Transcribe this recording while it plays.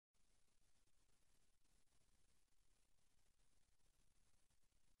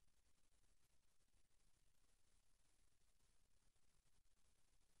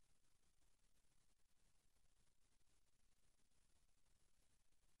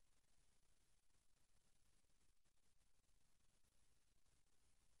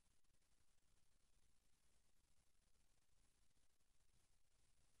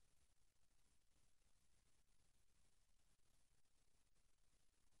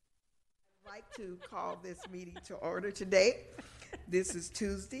like to call this meeting to order today. This is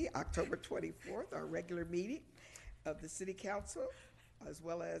Tuesday, October 24th, our regular meeting of the City Council, as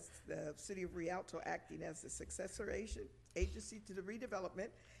well as the City of Rialto acting as the successor agency to the redevelopment,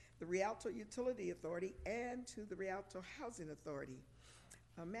 the Rialto Utility Authority, and to the Rialto Housing Authority.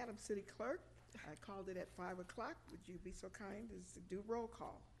 Madam City Clerk, I called it at 5 o'clock. Would you be so kind as to do roll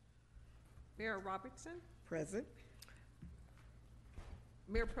call? Mayor Robertson, Present.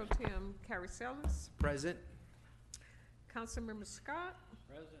 Mayor Pro Tem Caricellis, Present. Councilmember Scott,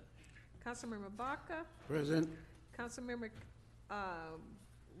 Present. Councilmember Baca, Present. Councilmember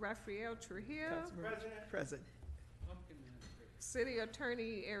Rafael Trujillo, Present. City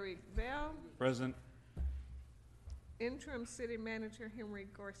Attorney Eric Bell, Present. Interim City Manager Henry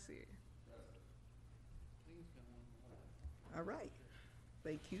Garcia. All right.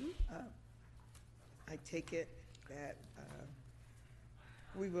 Thank you. I take it that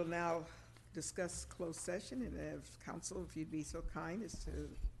we will now discuss closed session, and if council, if you'd be so kind as to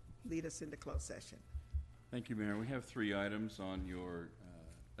lead us into closed session. Thank you, Mayor. We have 3 items on your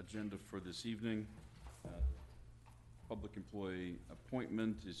agenda for this evening. Public employee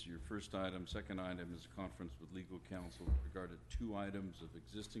appointment is your first item. Second item is a conference with legal counsel regarding 2 items of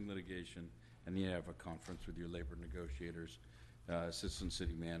existing litigation, and then you have a conference with your labor negotiators, Assistant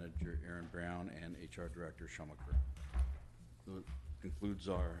City Manager Aaron Brown and HR Director Schumacher. That concludes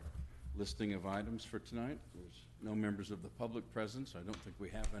our listing of items for tonight. There's no members of the public present, so I don't think we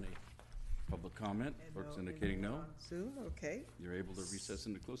have any public comment. And Folks no, indicating no. Soon, okay. You're able to recess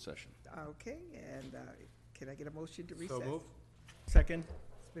into closed session. Okay, and can I get a motion to recess? So moved. Second.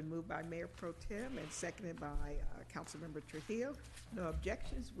 It's been moved by Mayor Pro Tem and seconded by Councilmember Trujillo. No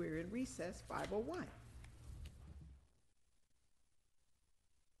objections. We're in recess, 5:01.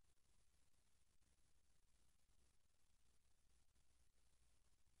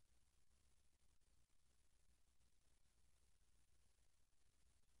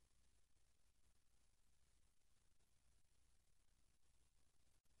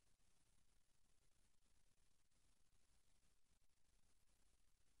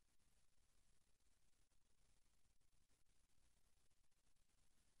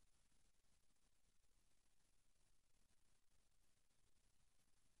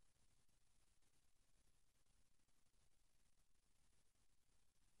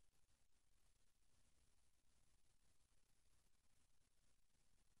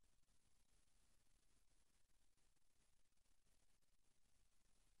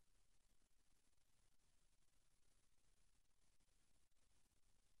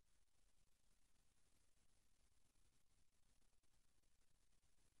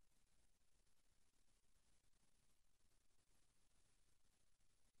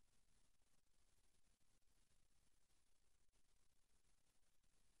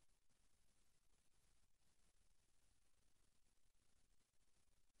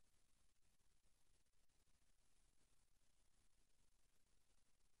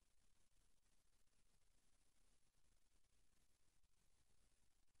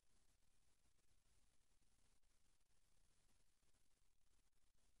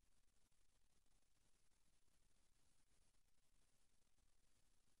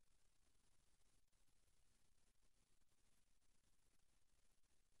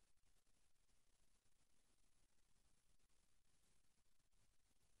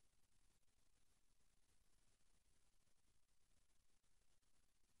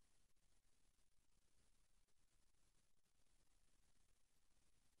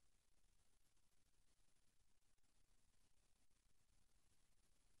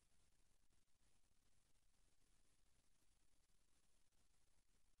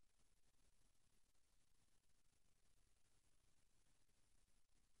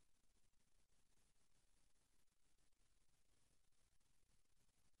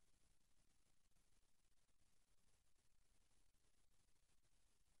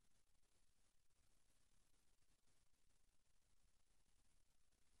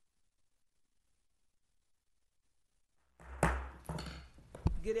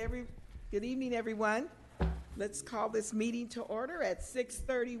 Good evening, everyone. Let's call this meeting to order at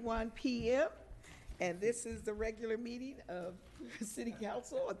 6:31 p.m. And this is the regular meeting of City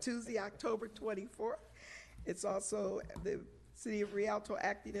Council on Tuesday, October 24th. It's also the City of Rialto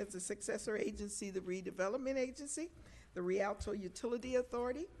acting as the successor agency, the redevelopment agency, the Rialto Utility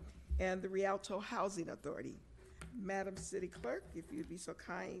Authority, and the Rialto Housing Authority. Madam City Clerk, if you'd be so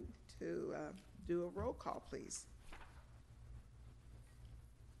kind to do a roll call, please.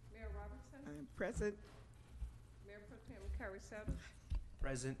 Mayor Robertson, I'm present. Mayor Pro Tem Caricellis,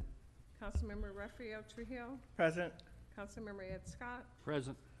 Present. Councilmember Rafael Trujillo, Present. Councilmember Ed Scott,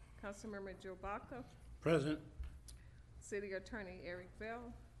 Present. Councilmember Joe Baca, Present. City Attorney Eric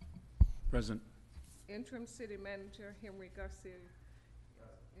Bell, Present. Interim City Manager Henry Garcia.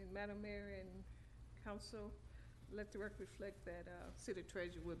 And Madam Mayor and Council, let the record reflect that City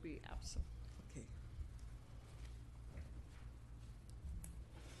Treasurer will be absent. Okay.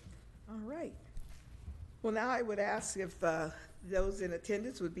 All right. Well, now I would ask if those in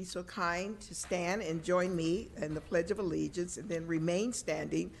attendance would be so kind to stand and join me in the Pledge of Allegiance and then remain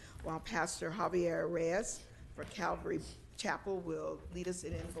standing while Pastor Javier Reyes for Calvary Chapel will lead us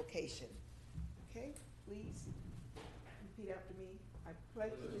in invocation. Okay, please repeat after me. I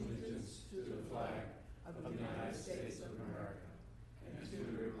pledge allegiance to the flag of the United States of America and to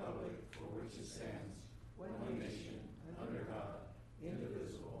the republic for which it stands, one nation, under God,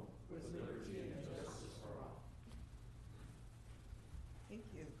 indivisible, with liberty and justice for all. Thank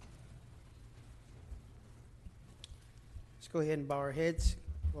you. Let's go ahead and bow our heads,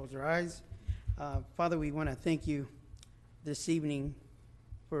 close our eyes. Father, we want to thank you this evening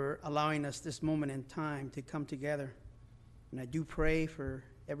for allowing us this moment in time to come together. And I do pray for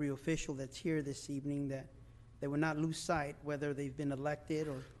every official that's here this evening that they will not lose sight, whether they've been elected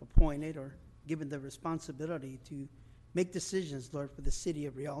or appointed or given the responsibility to make decisions, Lord, for the city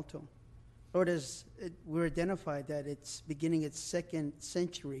of Rialto. Lord, as we're identified that it's beginning its second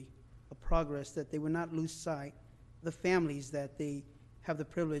century of progress, that they will not lose sight of the families that they have the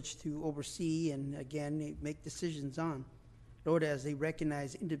privilege to oversee and, again, make decisions on. Lord, as they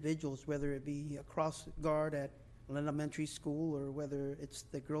recognize individuals, whether it be a cross guard at an elementary school or whether it's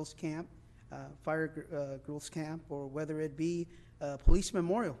the girls' camp, girls' camp, or whether it be a police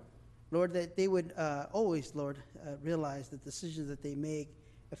memorial, Lord, that they would always, Lord, realize the decisions that they make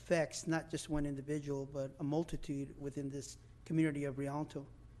affects not just one individual, but a multitude within this community of Rialto.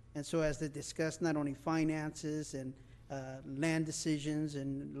 And so as they discuss not only finances and land decisions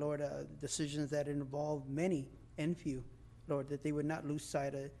and, Lord, decisions that involve many and few, Lord, that they would not lose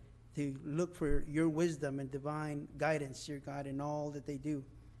sight of to look for your wisdom and divine guidance, dear God, in all that they do.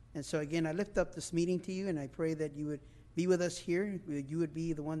 And so, again, I lift up this meeting to you, and I pray that you would be with us here. You would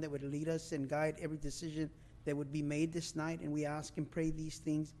be the one that would lead us and guide every decision that would be made this night. And we ask and pray these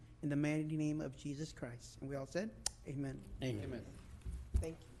things in the mighty name of Jesus Christ. And we all said, amen. Amen. Amen.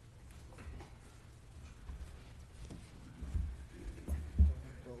 Thank you.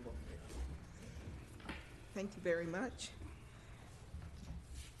 Thank you very much.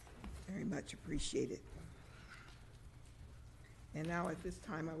 Very much appreciated. And now at this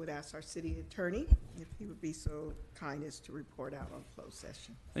time, I would ask our city attorney if he would be so kind as to report out on closed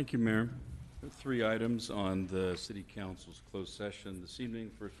session. Thank you, Mayor. There are 3 items on the City Council's closed session this evening.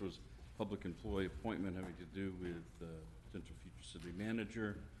 First was public employee appointment having to do with potential future city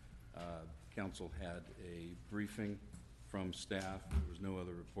manager. Council had a briefing from staff. There was no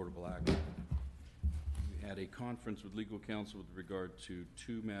other reportable action. We had a conference with legal counsel with regard to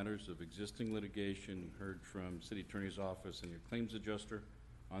 2 matters of existing litigation, heard from City Attorney's Office and your claims adjuster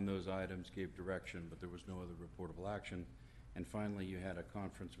on those items, gave direction, but there was no other reportable action. And finally, you had a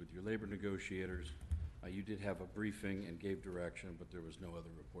conference with your labor negotiators. You did have a briefing and gave direction, but there was no other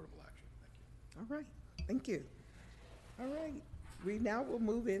reportable action. Thank you. All right, thank you. All right, we now will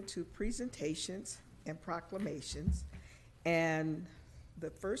move into presentations and proclamations. And the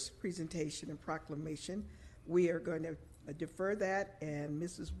first presentation and proclamation, we are going to defer that, and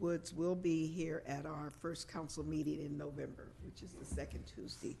Mrs. Woods will be here at our first council meeting in November, which is the second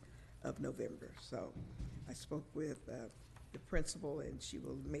Tuesday of November. So I spoke with the principal, and she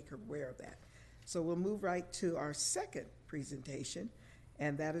will make her aware of that. So we'll move right to our second presentation,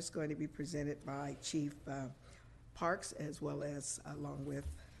 and that is going to be presented by Chief Parks, as well as along with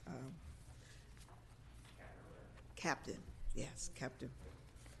Captain. Yes, Captain.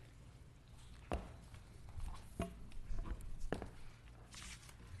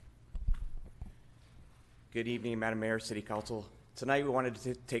 Good evening, Madam Mayor, City Council. Tonight we wanted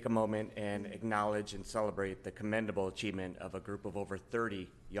to take a moment and acknowledge and celebrate the commendable achievement of a group of over 30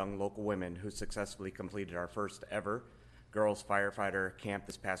 young local women who successfully completed our first ever girls firefighter camp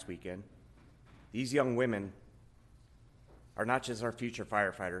this past weekend. These young women are not just our future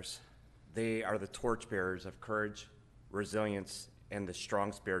firefighters, they are the torchbearers of courage, resilience, and the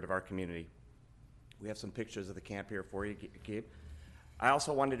strong spirit of our community. We have some pictures of the camp here for you, Gabe. I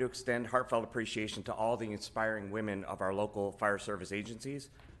also wanted to extend heartfelt appreciation to all the inspiring women of our local fire service agencies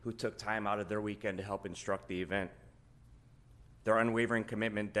who took time out of their weekend to help instruct the event. Their unwavering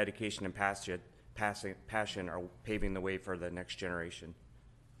commitment, dedication, and passion are paving the way for the next generation.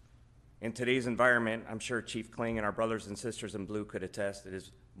 In today's environment, I'm sure Chief Kling and our brothers and sisters in blue could attest, it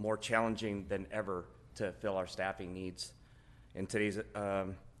is more challenging than ever to fill our staffing needs. In today's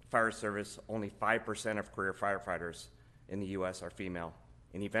fire service, only 5% of career firefighters in the U.S. are female.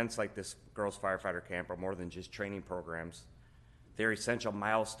 And events like this Girls Firefighter Camp are more than just training programs. They're essential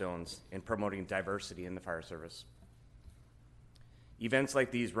milestones in promoting diversity in the fire service. Events like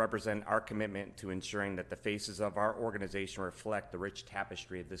these represent our commitment to ensuring that the faces of our organization reflect the rich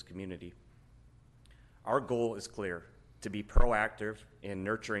tapestry of this community. Our goal is clear: to be proactive in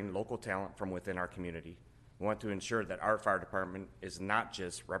nurturing local talent from within our community. We want to ensure that our fire department is not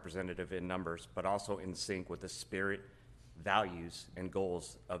just representative in numbers, but also in sync with the spirit, values, and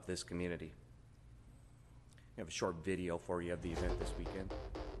goals of this community. I have a short video for you of the event this weekend.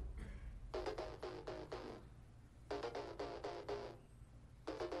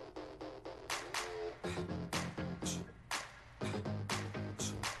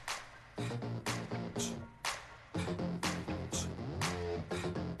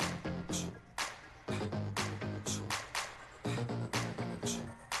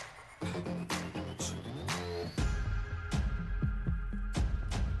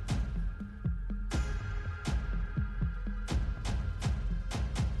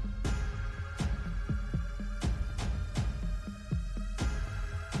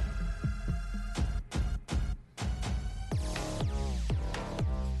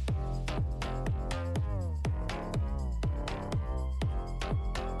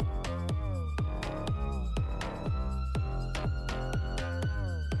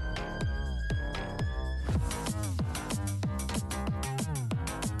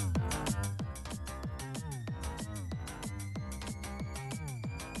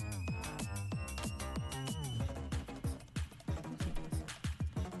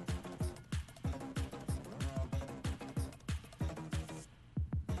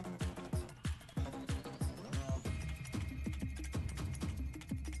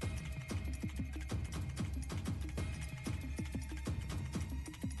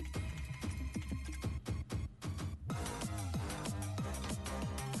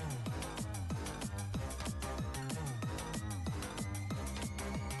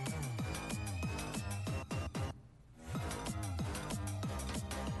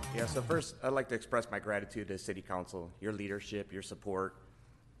 Yeah, so first, I'd like to express my gratitude to City Council. Your leadership, your support,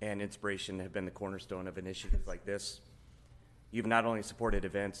 and inspiration have been the cornerstone of initiatives like this. You've not only supported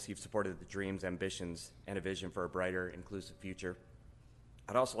events, you've supported the dreams, ambitions, and a vision for a brighter, inclusive future.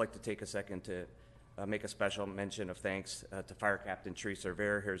 I'd also like to take a second to make a special mention of thanks to Fire Captain Teresa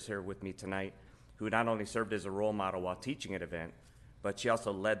Rivera, who's here with me tonight, who not only served as a role model while teaching an event, but she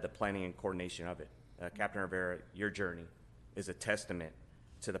also led the planning and coordination of it. Captain Rivera, your journey is a testament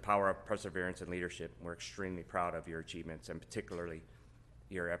to the power of perseverance and leadership. We're extremely proud of your achievements, and particularly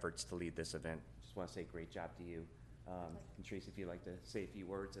your efforts to lead this event. Just want to say great job to you. And Tracy, if you'd like to say a few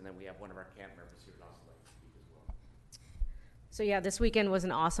words, and then we have one of our camp members who would also like to speak as well. So yeah, this weekend was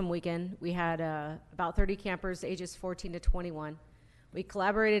an awesome weekend. We had about 30 campers, ages 14 to 21. We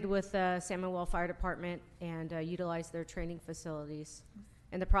collaborated with Samuel Fire Department and utilized their training facilities.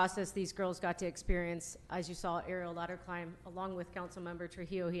 In the process, these girls got to experience, as you saw, aerial ladder climb, along with Councilmember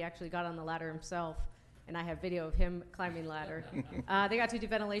Trujillo. He actually got on the ladder himself, and I have video of him climbing ladder. They got to do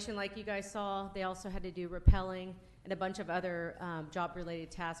ventilation like you guys saw. They also had to do rappelling and a bunch of other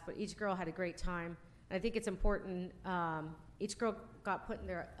job-related tasks, but each girl had a great time. And I think it's important, each girl got put in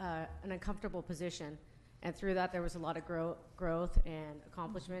an uncomfortable position, and through that there was a lot of growth and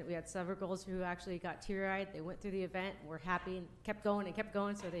accomplishment. We had several girls who actually got teary-eyed. They went through the event, were happy, and kept going,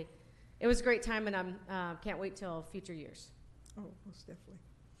 so it was a great time, and I can't wait till future years. Oh, most definitely.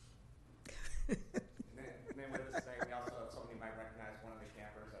 And then with us today, we also have somebody you might recognize, one of the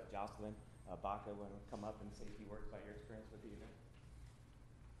campers, Jocelyn Baca, will come up and say a few words about your experience with the event.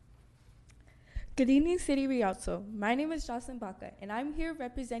 Good evening, City Rialto. My name is Jocelyn Baca, and I'm here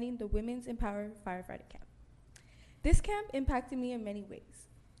representing the Women's Empower Firefighter Camp. This camp impacted me in many ways.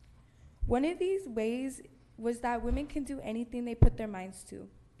 One of these ways was that women can do anything they put their minds to.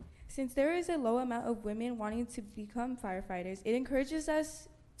 Since there is a low amount of women wanting to become firefighters, it encourages us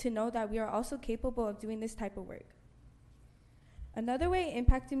to know that we are also capable of doing this type of work. Another way it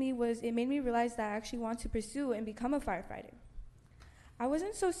impacted me was it made me realize that I actually want to pursue and become a firefighter. I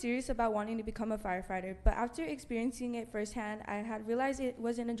wasn't so serious about wanting to become a firefighter, but after experiencing it firsthand, I had realized it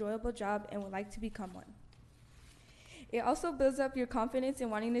was an enjoyable job and would like to become one. It also builds up your confidence in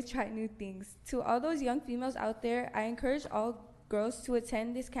wanting to try new things. To all those young females out there, I encourage all girls to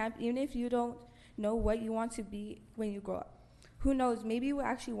attend this camp, even if you don't know what you want to be when you grow up. Who knows, maybe you will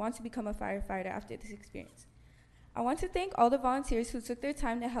actually want to become a firefighter after this experience. I want to thank all the volunteers who took their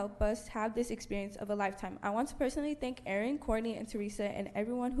time to help us have this experience of a lifetime. I want to personally thank Erin, Courtney, and Teresa, and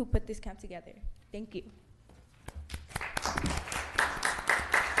everyone who put this camp together. Thank you.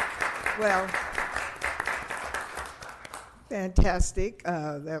 Well, fantastic.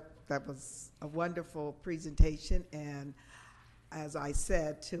 That was a wonderful presentation, and as I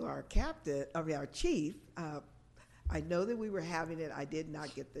said to our captain, our chief, I know that we were having it. I did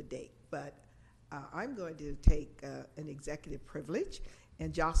not get the date, but I'm going to take an executive privilege.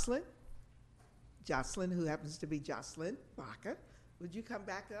 And Jocelyn, who happens to be Jocelyn Baca, would you come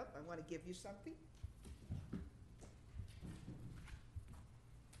back up? I want to give you something.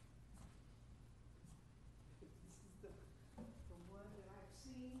 This is the one that I've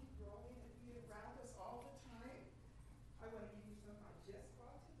seen growing and being around us all the time. I want to give you something I just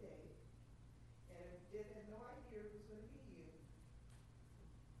bought today, and had no idea it was going to be you.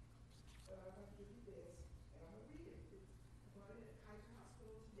 But I'm going to give you this, and I'm going to read it. I bought it at Kaiser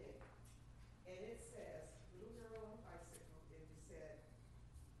Hospital today, and it says, "Little girl on a bicycle," and it said,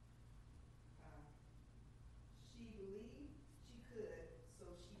 uh, "She believed she could,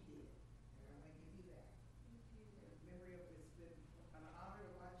 so she did." And I'm going to give you that. In memory of it's been an honor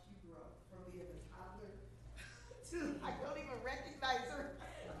to watch you grow from being a toddler to I don't even recognize her.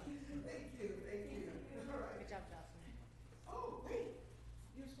 Thank you, thank you. All right. Good job, Jocelyn. Oh, wait,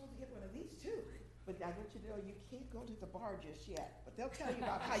 you're supposed to get one of these too. But I want you to know you can't go to the bar just yet, but they'll tell you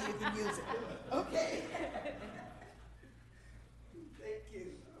about how you can use it. Okay? Thank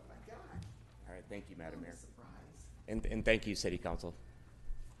you. Oh, my God. All right, thank you, Madam I'm Mayor. surprised. And thank you, City Council.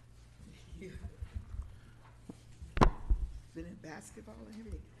 Thank you. Been in basketball and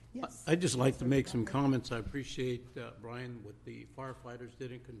everything. Yes. I'd just like to make some comments. I appreciate, Brian, what the firefighters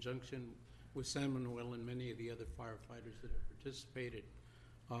did in conjunction with San Manuel and many of the other firefighters that have participated.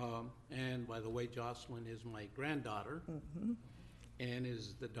 And by the way, Jocelyn is my granddaughter and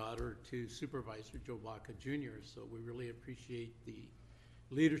is the daughter to Supervisor Joe Baca Jr. So we really appreciate the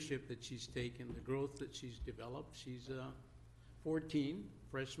leadership that she's taken, the growth that she's developed. She's 14,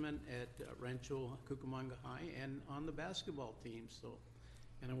 freshman at Rancho Cucamonga High and on the basketball team. So,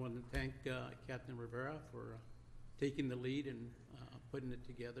 and I want to thank Captain Rivera for taking the lead and putting it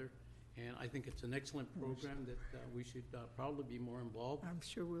together. And I think it's an excellent program that we should probably be more involved I'm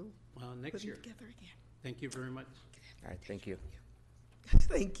sure we'll next put year. it together again. Thank you very much. All right, thank you.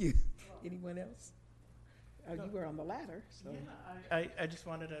 Thank you. Anyone else? You were on the ladder, so. Yeah, I just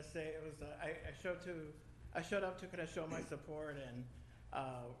wanted to say it was I showed up to kind of show my support and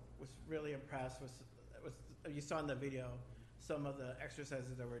was really impressed with you saw in the video some of the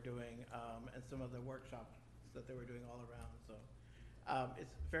exercises that we're doing and some of the workshops that they were doing all around. So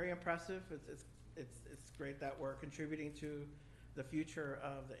it's very impressive. It's great that we're contributing to the future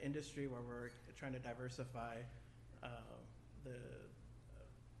of the industry where we're trying to diversify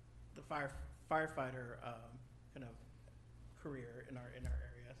the firefighter kind of career in our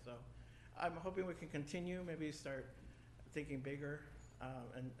area. So I'm hoping we can continue, maybe start thinking bigger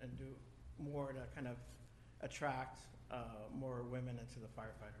and do more to kind of attract more women into the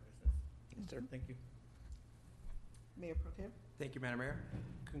firefighter business. Yes, sir. Thank you. Mayor Pro Tem? Thank you, Madam Mayor.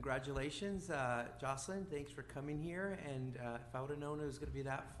 Congratulations, Jocelyn. Thanks for coming here. And if I would have known it was going to be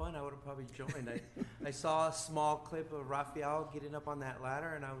that fun, I would have probably joined. I saw a small clip of Rafael getting up on that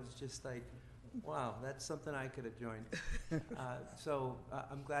ladder, and I was just like, wow, that's something I could have joined. So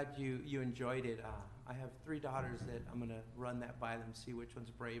I'm glad you enjoyed it. I have 3 daughters that I'm going to run that by them, see which one's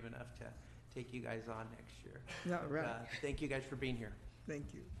brave enough to take you guys on next year. All right. Thank you guys for being here.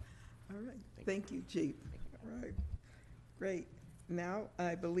 Thank you. All right. Thank you, Chief. All right. Great. Now,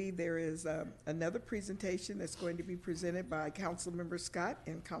 I believe there is another presentation that's going to be presented by Councilmember Scott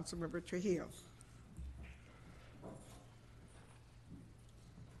and Councilmember Trujillo.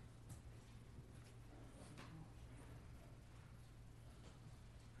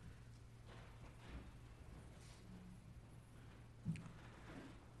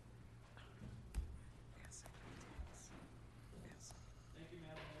 Thank you,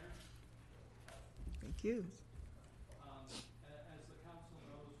 Madam Mayor. Thank you. As the council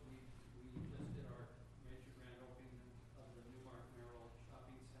knows, we just did our major grand opening of the new Mark Merrill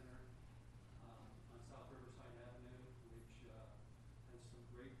Shopping Center on South Riverside Avenue, which has some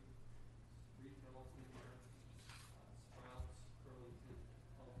great retail in there. Sprouts, Burlington,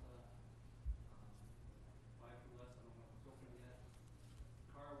 Ulta, Buy for Less, I don't know if it's open yet.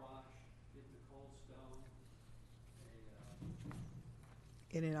 Car wash, get the Cold Stone,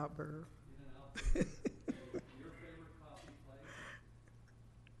 In-N-Out Burger. In-N-Out, your favorite coffee place,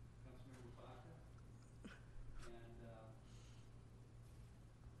 Councilmember Baca, and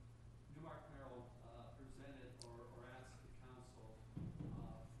Newmark Merrill presented or asked the council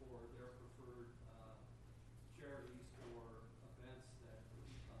for their preferred charities or events that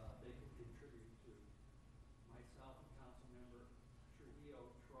they could contribute to. Myself and Councilmember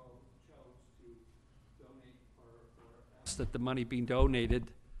Trujillo chose ask that the money be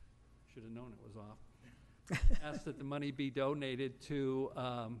donated, should have known it was off, ask that the money be donated to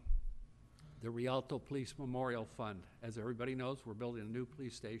the Rialto Police Memorial Fund. As everybody knows, we're building a new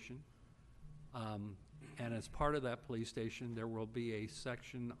police station. And as part of that police station, there will be a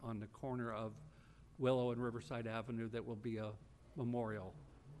section on the corner of Willow and Riverside Avenue that will be a memorial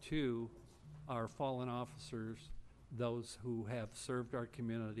to our fallen officers, those who have served our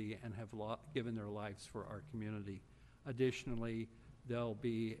community and have given their lives for our community. Additionally, there'll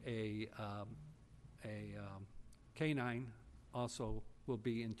be a canine also will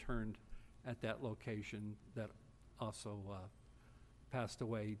be interned at that location that also passed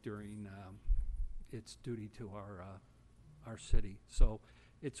away during its duty to our city. So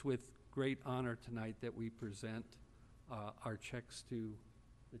it's with great honor tonight that we present our checks to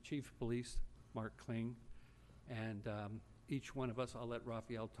the Chief of Police, Mark Kling, and each one of us, I'll let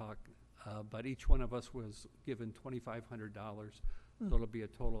Raphael talk, but each one of us was given $2,500. So it'll be a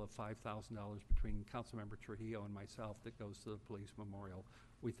total of $5,000 between Councilmember Trujillo and myself that goes to the police memorial.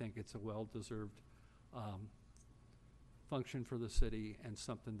 We think it's a well-deserved function for the city and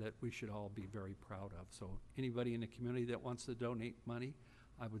something that we should all be very proud of. So anybody in the community that wants to donate money,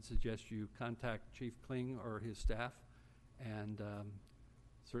 I would suggest you contact Chief Kling or his staff and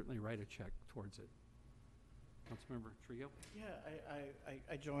certainly write a check towards it. Councilmember Trio? Yeah,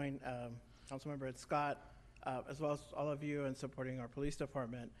 I join Councilmember Ed Scott, as well as all of you in supporting our police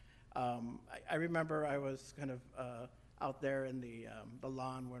department. I remember I was kind of out there in the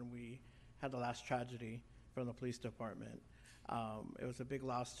lawn when we had the last tragedy from the police department. It was a big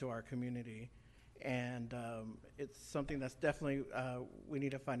loss to our community, and it's something that's definitely, we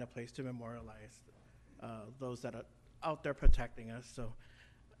need to find a place to memorialize those that are out there protecting us. So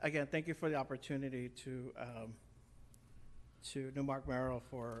again, thank you for the opportunity to Newmark Merrill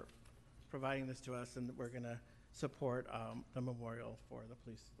for providing this to us, and we're going to support the memorial for the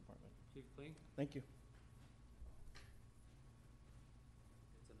police department. Chief Kling? Thank you.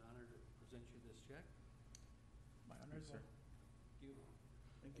 It's an honor to present you this check. My honor, sir. You.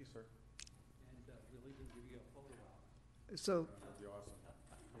 Thank you, sir. And we'll even give you a photo op. So That'd be awesome.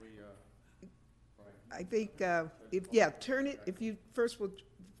 Can we, I think, turn it, if you first will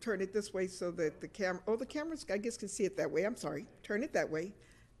turn it this way so that the cameras, I guess, can see it that way. I'm sorry. Turn it that way.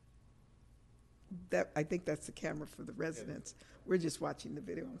 I think that's the camera for the residents. We're just watching the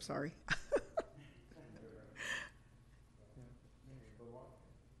video. I'm sorry.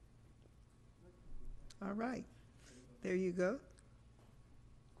 All right. There you go.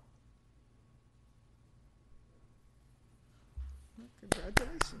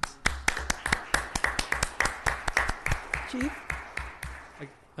 Congratulations. Chief?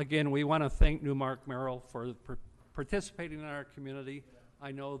 Again, we want to thank Newmark Merrill for participating in our community.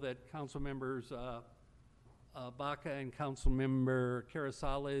 I know that council members Baca and Councilmember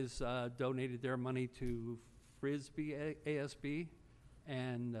Carrizales donated their money to Frisbee ASB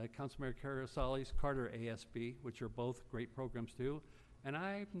and Councilmember Carrizales Carter ASB, which are both great programs too. And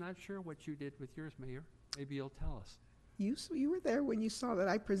I'm not sure what you did with yours, Mayor. Maybe you'll tell us. You were there when you saw that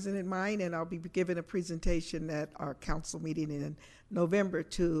I presented mine, and I'll be giving a presentation at our council meeting in November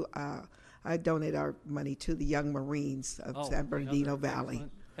to, I donate our money to the Young Marines of San Bernardino Valley.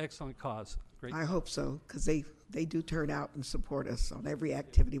 Excellent cause. Great. I hope so, because they do turn out and support us on every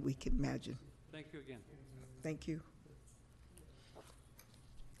activity we can imagine. Thank you again. Thank you.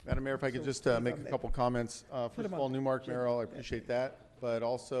 Madam Mayor, if I could just make a couple comments. First of all, Newmark Merrill, I appreciate that, but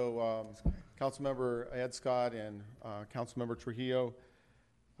also Councilmember Ed Scott and Councilmember Trujillo.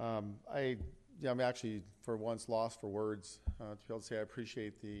 I'm actually for once lost for words to be able to say I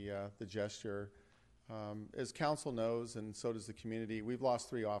appreciate the gesture. As council knows, and so does the community, we've lost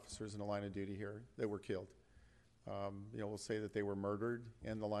 3 officers in the line of duty here that were killed. We'll say that they were murdered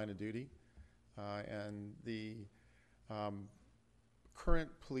in the line of duty, and the current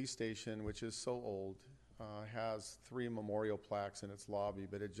police station, which is so old, has 3 memorial plaques in its lobby,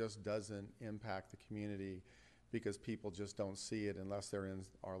 but it just doesn't impact the community because people just don't see it unless they're in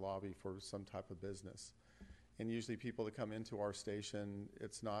our lobby for some type of business. And usually people that come into our station,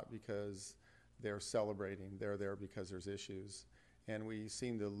 it's not because they're celebrating, they're there because there's issues. And we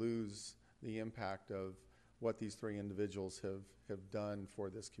seem to lose the impact of what these 3 individuals have done for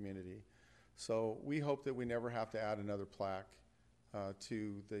this community. So we hope that we never have to add another plaque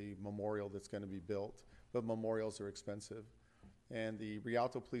to the memorial that's going to be built, but memorials are expensive. And the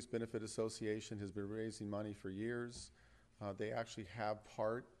Rialto Police Benefit Association has been raising money for years. They actually have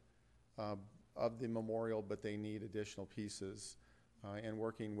part of the memorial, but they need additional pieces. And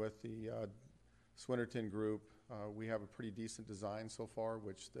working with the Swinnerton Group, we have a pretty decent design so far,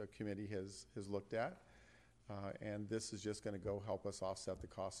 which the committee has looked at. and this is just going to go help us offset the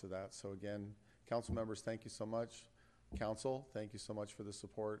cost of that. So again, council members, thank you so much. Council, thank you so much for the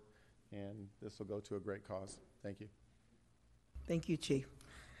support, and this will go to a great cause. Thank you. Thank you, Chief.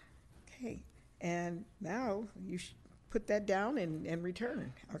 Okay, and now you should put that down and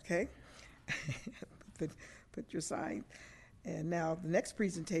return, okay? Put your sign. And now the next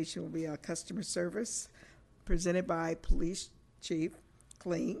presentation will be our customer service presented by Police Chief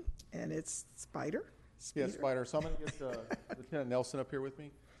Kling, and it's Spider. Yeah, Spider. So I'm going to get Lieutenant Nelson up here with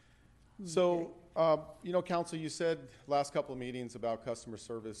me. So, you know, Council, you said last couple of meetings about customer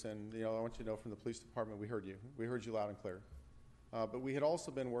service, and, you know, I want you to know from the police department, we heard you. We heard you loud and clear. But we had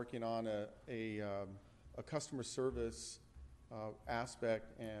also been working on a customer service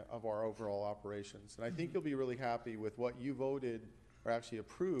aspect of our overall operations. And I think you'll be really happy with what you voted or actually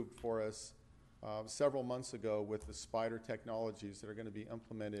approved for us several months ago with the Spider technologies that are going to be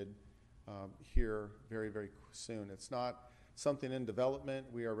implemented here very, very soon. It's not something in development.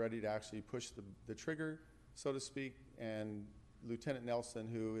 We are ready to actually push the trigger, so to speak, and Lieutenant Nelson,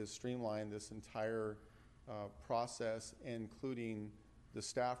 who has streamlined this entire process, including the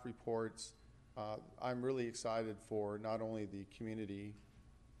staff reports. I'm really excited for not only the community,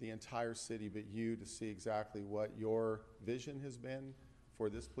 the entire city, but you to see exactly what your vision has been for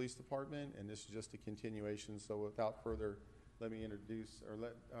this police department, and this is just a continuation. So without further, let me introduce, or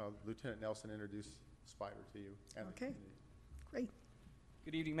let Lieutenant Nelson introduce Spider to you and the community. Great.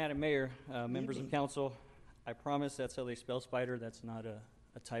 Good evening, Madam Mayor, members evening. of council. I promise that's how they spell spider. That's not a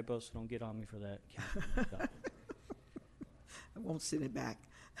typo, so don't get on me for that. I won't send it back.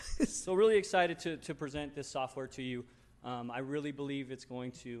 So really excited to present this software to you. I really believe it's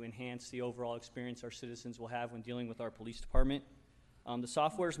going to enhance the overall experience our citizens will have when dealing with our police department. The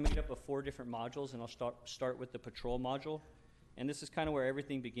software is made up of 4 different modules, and I'll start with the patrol module. And this is kind of where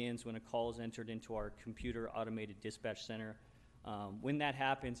everything begins when a call is entered into our computer automated dispatch center. When that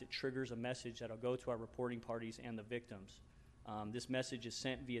happens, it triggers a message that'll go to our reporting parties and the victims. This message is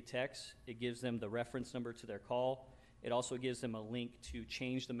sent via text. It gives them the reference number to their call. It also gives them a link to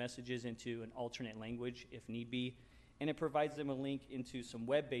change the messages into an alternate language if need be. And it provides them a link into some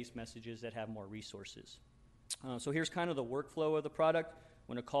web-based messages that have more resources. So here's kind of the workflow of the product.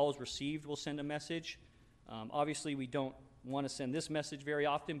 When a call is received, we'll send a message. Obviously, we don't want to send this message very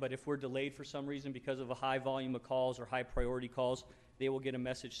often, but if we're delayed for some reason because of a high volume of calls or high priority calls, they will get a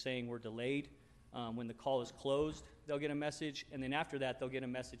message saying we're delayed. When the call is closed, they'll get a message, and then after that, they'll get a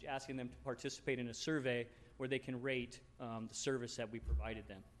message asking them to participate in a survey where they can rate the service that we provided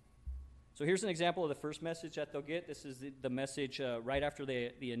them. So here's an example of the first message that they'll get. This is the message right after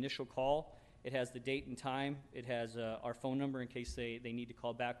the initial call. It has the date and time. It has our phone number in case they need to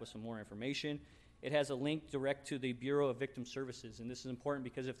call back with some more information. It has a link direct to the Bureau of Victim Services, and this is important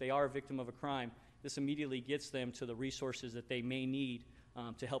because if they are a victim of a crime, this immediately gets them to the resources that they may need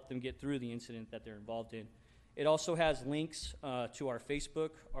to help them get through the incident that they're involved in. It also has links to our Facebook,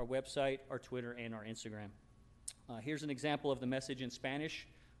 our website, our Twitter, and our Instagram. Here's an example of the message in Spanish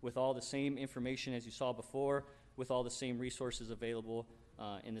with all the same information as you saw before, with all the same resources available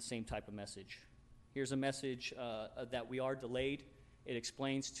in the same type of message. Here's a message that we are delayed. It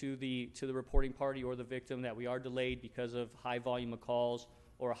explains to the reporting party or the victim that we are delayed because of high volume of calls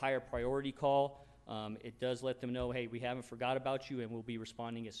or a higher priority call. It does let them know, hey, we haven't forgot about you and we'll be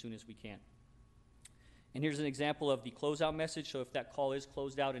responding as soon as we can. And here's an example of the closeout message. So if that call is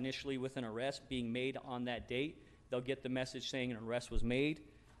closed out initially with an arrest being made on that date, they'll get the message saying an arrest was made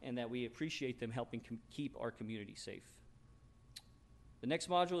and that we appreciate them helping keep our community safe. The next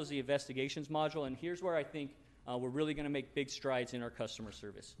module is the investigations module, and here's where I think we're really going to make big strides in our customer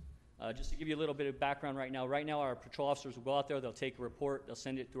service. Just to give you a little bit of background right now our patrol officers will go out there, they'll take a report, they'll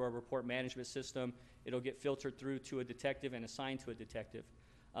send it through our report management system, it'll get filtered through to a detective and assigned to a detective.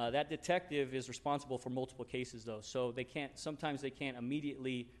 That detective is responsible for multiple cases though, so sometimes they can't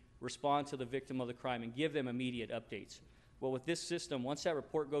immediately respond to the victim of the crime and give them immediate updates. Well, with this system, once that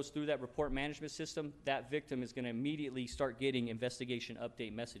report goes through that report management system, that victim is going to immediately start getting investigation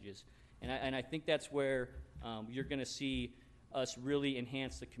update messages. And I think that's where you're going to see us really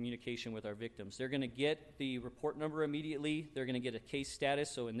enhance the communication with our victims. They're going to get the report number immediately. They're going to get a case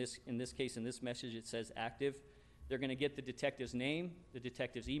status. So in this case, in this message, it says active. They're going to get the detective's name, the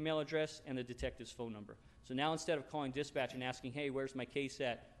detective's email address, and the detective's phone number. So now instead of calling dispatch and asking, hey, where's my case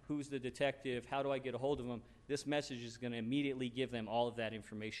at? Who's the detective? How do I get a hold of them? This message is going to immediately give them all of that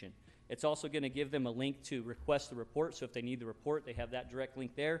information. It's also going to give them a link to request the report. So if they need the report, they have that direct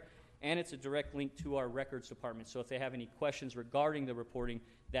link there. And it's a direct link to our records department. So if they have any questions regarding the reporting,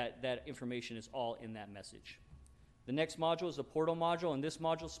 that information is all in that message. The next module is the portal module, and this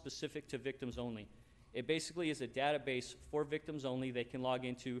module is specific to victims only. It basically is a database for victims only they can log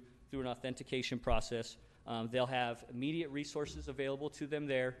into through an authentication process. They'll have immediate resources available to them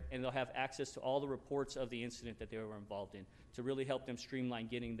there, and they'll have access to all the reports of the incident that they were involved in to really help them streamline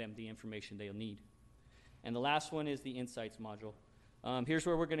getting them the information they'll need. And the last one is the Insights module. Here's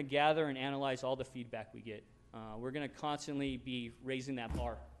where we're going to gather and analyze all the feedback we get. We're going to constantly be raising that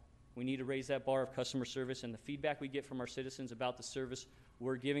bar. We need to raise that bar of customer service, and the feedback we get from our citizens about the service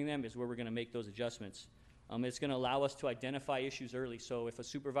we're giving them is where we're going to make those adjustments. It's going to allow us to identify issues early. So if a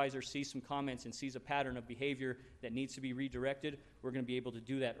supervisor sees some comments and sees a pattern of behavior that needs to be redirected, we're going to be able to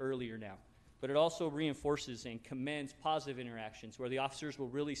do that earlier now. But it also reinforces and commends positive interactions where the officers will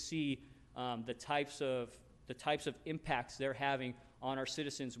really see the types of impacts they're having on our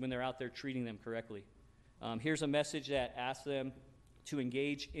citizens when they're out there treating them correctly. Here's a message that asks them to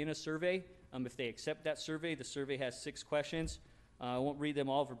engage in a survey. If they accept that survey, the survey has 6 questions. I won't read them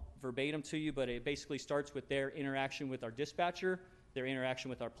all verbatim to you, but it basically starts with their interaction with our dispatcher, their interaction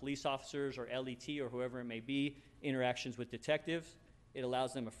with our police officers or LET or whoever it may be, interactions with detectives. It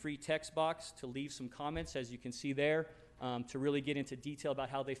allows them a free text box to leave some comments, as you can see there, to really get into detail about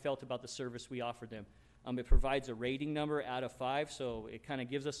how they felt about the service we offered them. It provides a rating number out of 5, so it kind of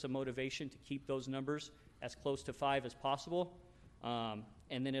gives us some motivation to keep those numbers as close to 5 as possible.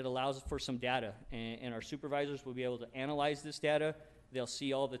 And then it allows for some data, and our supervisors will be able to analyze this data. They'll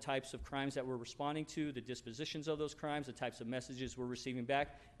see all the types of crimes that we're responding to, the dispositions of those crimes, the types of messages we're receiving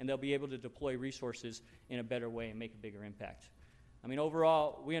back, and they'll be able to deploy resources in a better way and make a bigger impact. I mean,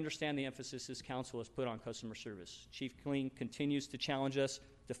 overall, we understand the emphasis this council has put on customer service. Chief Kling continues to challenge us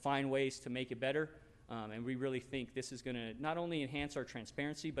to find ways to make it better, and we really think this is going to not only enhance our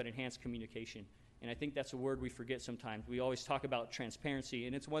transparency, but enhance communication. And I think that's a word we forget sometimes. We always talk about transparency,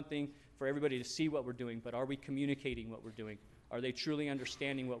 and it's one thing for everybody to see what we're doing, but are we communicating what we're doing? Are they truly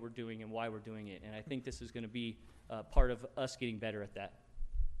understanding what we're doing and why we're doing it? And I think this is going to be part of us getting better at that.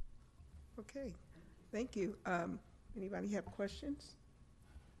 Okay, thank you. Anybody have questions?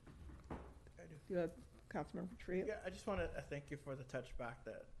 I do. Councilmember Tripp? Yeah, I just want to thank you for the touchback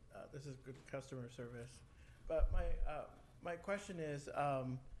that this is good customer service. But my question is,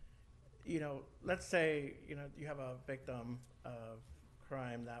 let's say, you have a victim of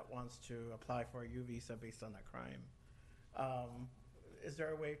crime that wants to apply for a U visa based on that crime. Is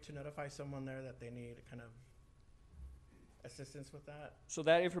there a way to notify someone there that they need kind of assistance with that? So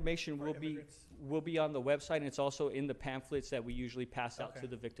that information For immigrants? will be on the website, and it's also in the pamphlets that we usually pass out to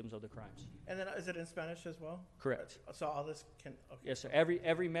the victims of the crimes. And then is it in Spanish as well? Correct. So all this can, okay. Yes, sir.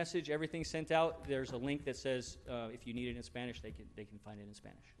 Every message, everything sent out, there's a link that says if you need it in Spanish, they can find it in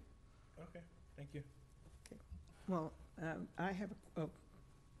Spanish. Okay, thank you. Well, I have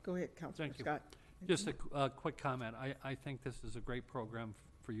go ahead, Councilman Thank you. Scott. Just a quick comment. I think this is a great program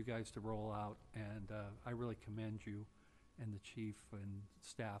for you guys to roll out, and I really commend you and the chief and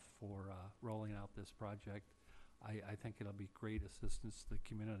staff for rolling out this project. I think it'll be great assistance to the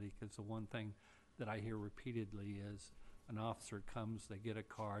community, because the one thing that I hear repeatedly is an officer comes, they get a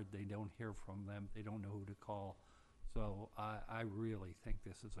card, they don't hear from them, they don't know who to call. So I really think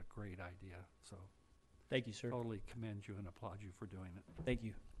this is a great idea. So Thank you, sir. totally commend you and applaud you for doing it. Thank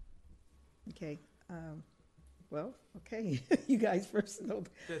you. Okay, well, okay, you guys first know.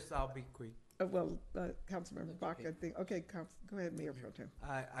 I'll be quick. Councilmember Baca, I think, okay, go ahead, Mayor Pro Tem.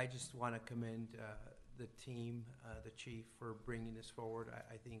 I just want to commend the team, the chief, for bringing this forward.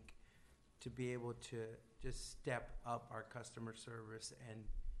 I think to be able to just step up our customer service and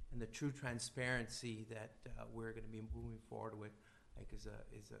the true transparency that we're going to be moving forward with, I think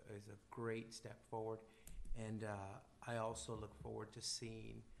is a great step forward. And I also look forward to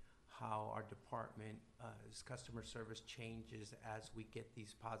seeing how our department's customer service changes as we get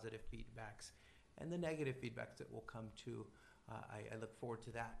these positive feedbacks and the negative feedbacks that will come to. I look forward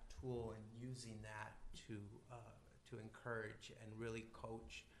to that tool and using that to encourage and really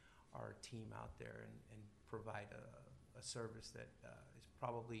coach our team out there and provide a service that is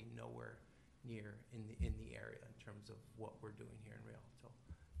probably nowhere near in the area in terms of what we're doing here in Rialto.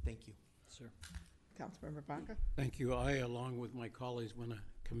 Thank you. Sir. Councilmember Baca? Thank you. I, along with my colleagues, want to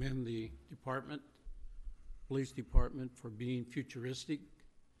commend the police department, for being futuristic,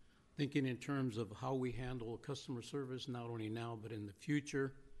 thinking in terms of how we handle customer service, not only now, but in the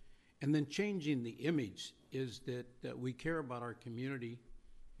future. And then changing the image is that we care about our community,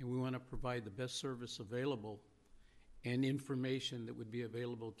 and we want to provide the best service available and information that would be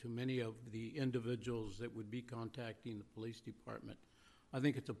available to many of the individuals that would be contacting the police department. I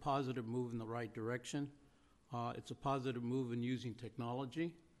think it's a positive move in the right direction. It's a positive move in using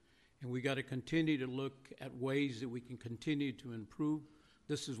technology, and we got to continue to look at ways that we can continue to improve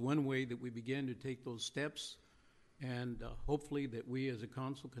this is one way that we begin to take those steps, and hopefully that we as a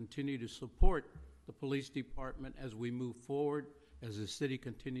council continue to support the police department as we move forward, as the city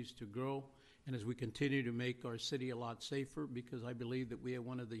continues to grow, and as we continue to make our city a lot safer, because I believe that we have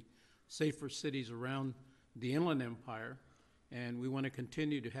one of the safer cities around the Inland Empire, and we want to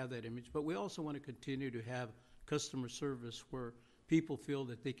continue to have that image. But we also want to continue to have customer service where people feel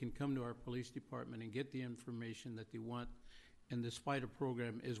that they can come to our police department and get the information that they want. And the SPIDA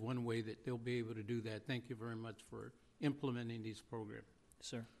program is one way that they'll be able to do that. Thank you very much for implementing these programs.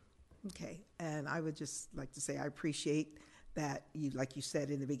 Sir. Okay, and I would just like to say I appreciate that you, like you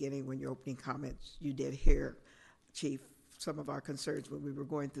said in the beginning when your opening comments, you did hear, Chief, some of our concerns when we were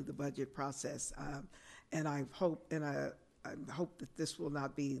going through the budget process. And I hope that this will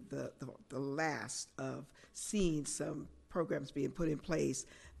not be the last of seeing some programs being put in place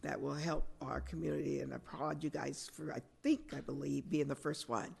that will help our community, and I applaud you guys for, I believe, being the first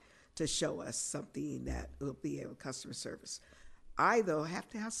one to show us something that will be able customer service. I, though, have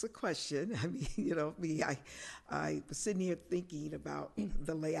to ask a question. I mean, you know, I was sitting here thinking about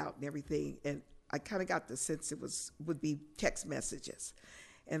the layout and everything, and I kind of got the sense would be text messages.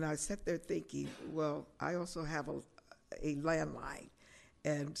 And I sat there thinking, well, I also have a landline,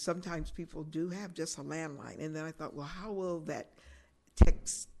 and sometimes people do have just a landline. And then I thought, well, how will that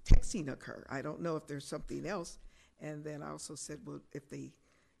texting occur? I don't know if there's something else. And then I also said, well,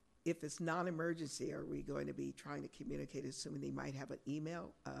 if it's non-emergency, are we going to be trying to communicate, assuming they might have an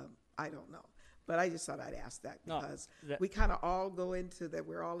email? I don't know. But I just thought I'd ask that because we kind of all go into that.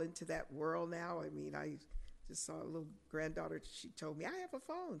 We're all into that world now. I mean, I just saw a little granddaughter. She told me, I have a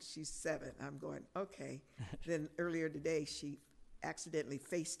phone. She's 7. I'm going, okay. Then earlier today, she accidentally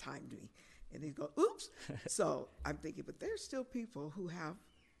FaceTimed me. And they go, oops. So I'm thinking, but there's still people who have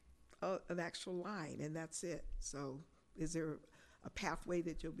an actual line, and that's it. So is there a pathway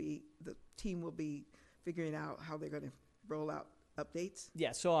that the team will be figuring out how they're going to roll out updates?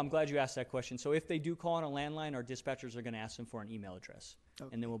 Yeah, so I'm glad you asked that question. So if they do call on a landline, our dispatchers are going to ask them for an email address,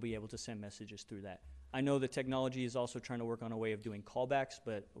 and then we'll be able to send messages through that. I know the technology is also trying to work on a way of doing callbacks,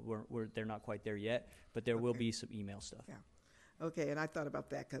 but they're not quite there yet, but there will be some email stuff. Yeah. Okay, and I thought about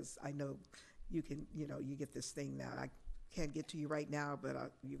that because I know you can, you get this thing now. I can't get to you right now,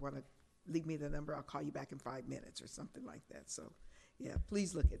 but you want to leave me the number, I'll call you back in 5 minutes or something like that. So, yeah,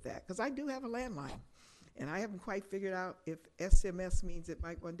 please look at that because I do have a landline, and I haven't quite figured out if SMS means it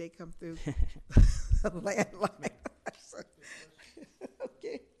might one day come through a landline.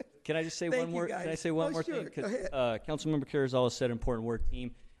 Okay. Can I just say one more? Can I say one more thing? Because Councilmember Carrizal said important word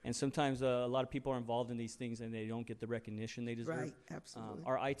team, and sometimes a lot of people are involved in these things and they don't get the recognition they deserve. Right, absolutely.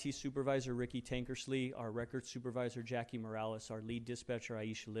 Our IT supervisor Ricky Tankersley, our records supervisor Jackie Morales, our lead dispatcher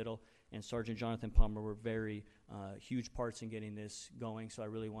Aisha Little, and Sergeant Jonathan Palmer were very huge parts in getting this going. So I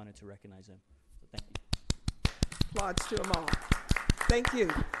really wanted to recognize them. So thank you. Applauds to them all. Thank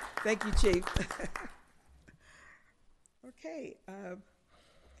you, Chief. Okay.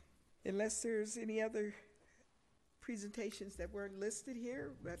 Unless there's any other presentations that weren't listed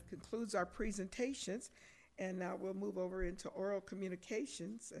here, that concludes our presentations. And now we'll move over into oral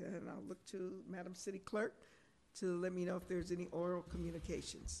communications. And I'll look to Madam City Clerk to let me know if there's any oral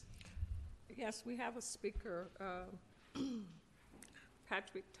communications. Yes, we have a speaker,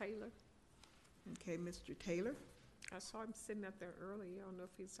 Patrick Taylor. Okay, Mr. Taylor. I saw him sitting up there early. I don't know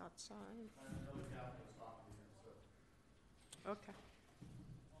if he's outside. Okay.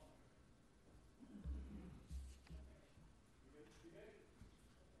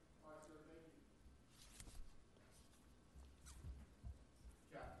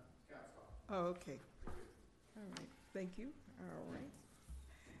 Oh, okay. All right, thank you. All right.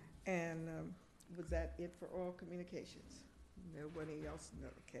 And was that it for oral communications? Nobody else? No,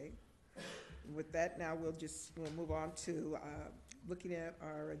 okay. With that, now we'll move on to looking at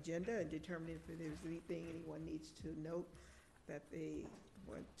our agenda and determining if there's anything anyone needs to note that they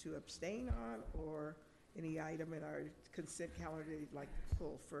want to abstain on, or any item in our consent calendar you'd like to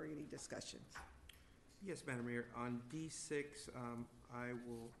pull for any discussions. Yes, Madam Mayor. On D6, I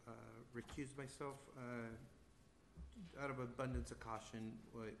will recuse myself out of abundance of caution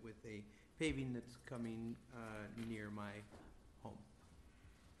with a paving that's coming near my home.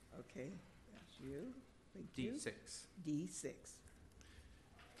 Okay, that's you. Thank you. D6. D6.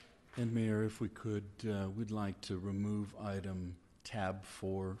 And Mayor, if we could, we'd like to remove item tab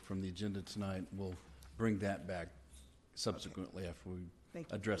 4 from the agenda tonight. We'll bring that back subsequently after we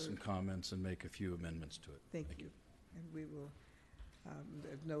address some comments and make a few amendments to it. Thank you. And we will,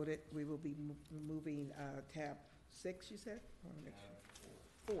 as noted, we will be removing tab 6, you said? Or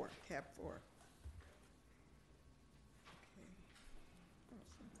tab 4. Tab 4. Okay.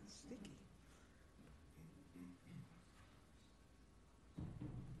 sticky.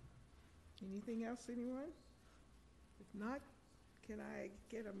 Anything else, anyone? If not, can I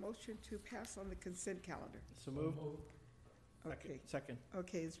get a motion to pass on the consent calendar? So move. Okay. Second.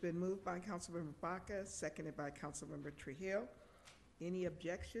 Okay, it's been moved by Councilmember Baca, seconded by Councilmember Trujillo. Any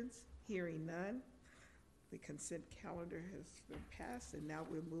objections? Hearing none. The consent calendar has been passed, and now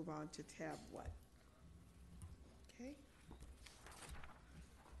we'll move on to tab 1. Okay.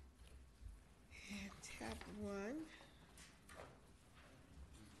 And tab 1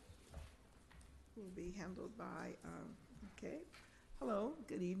 will be handled by, okay. Hello,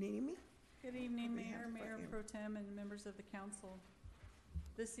 good evening, Amy. Good evening, We Mayor, have Mayor Amy. Pro Tem, and members of the council.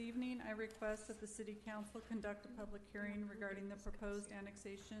 This evening, I request that the City Council conduct a public hearing regarding the proposed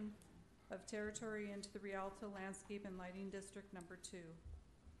annexation of territory into the Rialto Landscape and Lighting District Number 2.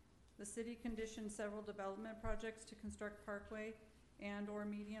 The city conditioned several development projects to construct parkway and/or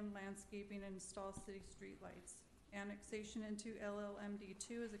medium landscaping and install city streetlights. Annexation into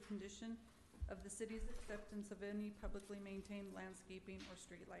LLMD2 is a condition of the city's acceptance of any publicly maintained landscaping or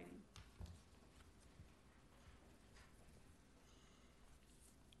street lighting.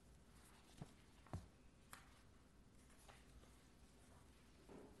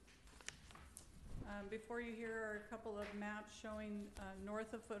 Before you, here are a couple of maps showing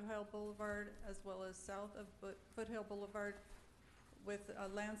north of Foothill Boulevard as well as south of Foothill Boulevard with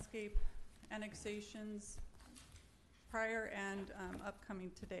landscape annexations prior and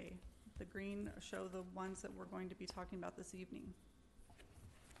upcoming today. The green show the ones that we're going to be talking about this evening.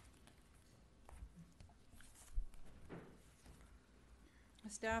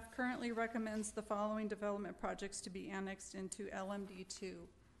 Staff currently recommends the following development projects to be annexed into LMD2.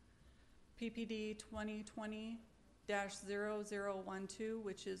 PPD 2020-0012,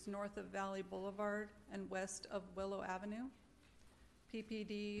 which is north of Valley Boulevard and west of Willow Avenue.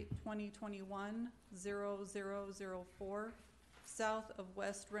 PPD 2021-0004, south of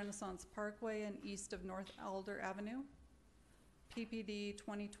West Renaissance Parkway and east of North Alder Avenue. PPD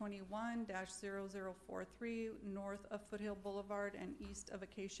 2021-0043, north of Foothill Boulevard and east of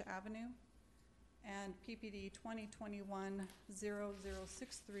Acacia Avenue. And PPD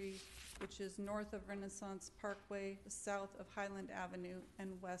 2021-0063, which is north of Renaissance Parkway, south of Highland Avenue,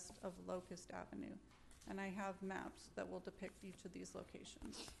 and west of Locust Avenue. And I have maps that will depict each of these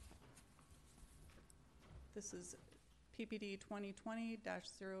locations. This is PPD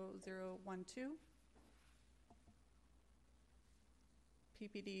 2020-0012,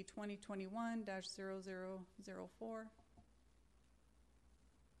 PPD 2021-0004,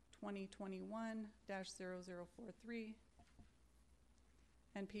 2021-0043,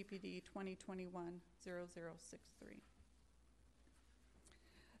 and PPD 2021-0063.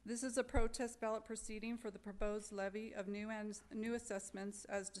 This is a protest ballot proceeding for the proposed levy of new assessments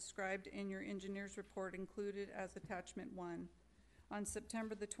as described in your engineer's report included as attachment 1. On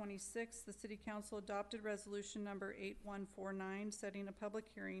September the 26th, the City Council adopted resolution number 8149 setting a public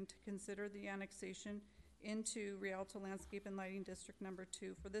hearing to consider the annexation into Rialto Landscape and Lighting District Number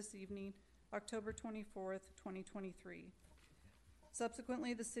 2 for this evening, October 24th, 2023.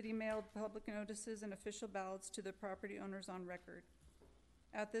 Subsequently, the city mailed public notices and official ballots to the property owners on record.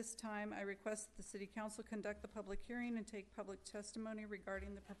 At this time, I request that the City Council conduct the public hearing and take public testimony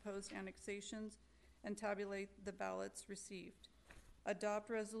regarding the proposed annexations and tabulate the ballots received.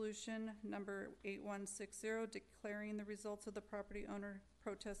 Adopt resolution number 8160 declaring the results of the property owner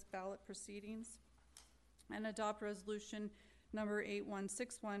protest ballot proceedings. And adopt resolution number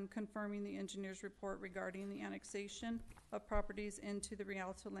 8161 confirming the engineer's report regarding the annexation of properties into the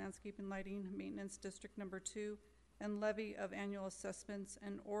Rialto Landscape and Lighting Maintenance District Number 2 and levy of annual assessments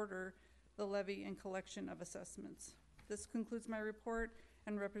and order the levy and collection of assessments. This concludes my report,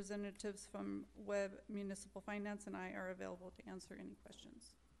 and representatives from Webb Municipal Finance and I are available to answer any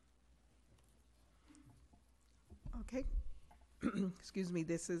questions. Okay. Excuse me,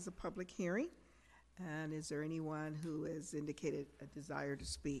 this is a public hearing. And is there anyone who has indicated a desire to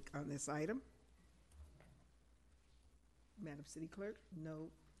speak on this item? Madam City Clerk? No?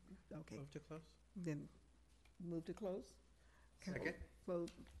 Okay. Move to close. Then move to close? Second.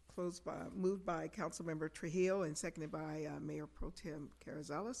 Moved by Councilmember Trujillo and seconded by Mayor Pro Tem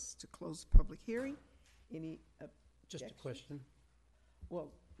Carrizales to close the public hearing. Any Just a objections? question.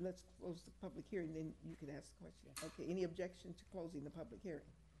 Well, let's close the public hearing, then you can ask the question. Okay, any objection to closing the public hearing?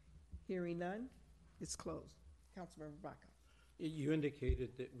 Hearing none, it's closed. Councilmember Baca. You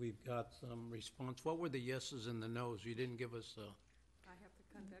indicated that we've got some response. What were the yeses and the nos? You didn't give us I have to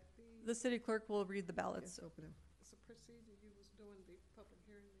conduct The city clerk will read the ballots. Yes, open them. it's a procedure. You was doing the public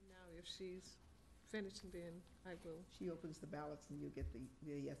hearing, and now if she's finish and then I will, She opens the ballots and you get the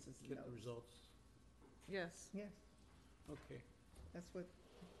yeses and Get the nos. results. yes. Yes, Okay. that's what,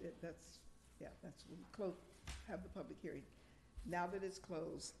 that's when we close, have the public hearing. Now that it's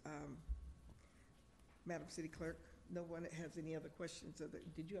closed, Madam City Clerk, no one has any other questions of the,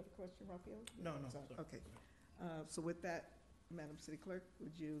 did you have a question, Raphael? No, no, Sorry. sorry. Okay. So with that, Madam City Clerk,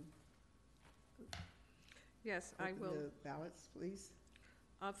 would you Yes, I open will. the ballots, please?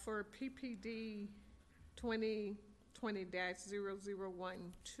 For PPD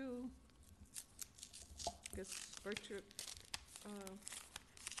 2020-0012, guess Orchard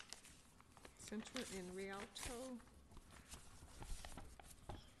Center in Rialto.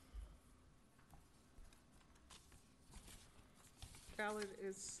 Ballot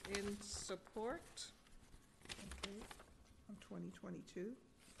is in support. Okay, on 2022.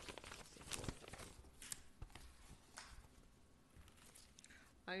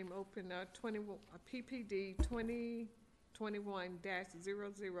 I'm open, PPD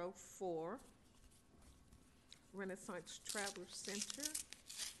 2021-004, Renaissance Travel Center.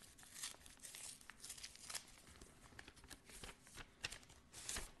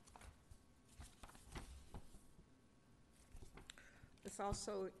 It's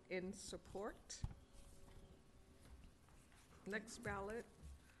also in support. Next ballot,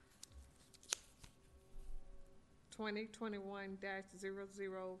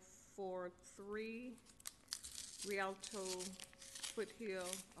 2021-0043, Rialto Foothill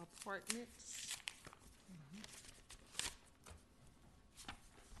Apartments.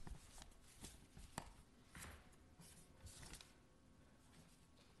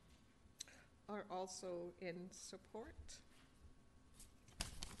 Are also in support.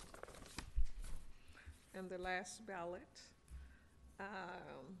 And the last ballot,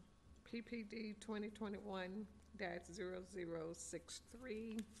 PPD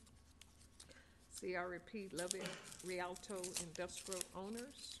 2021-0063, CRP Lubbock Rialto Industrial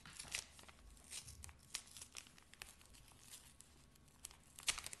Owners.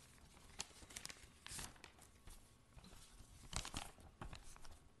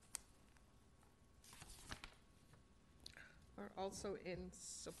 Are also in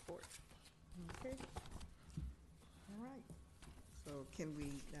support. Okay. All right. So can we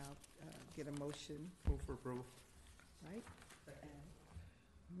now get a motion, Move for approval. right?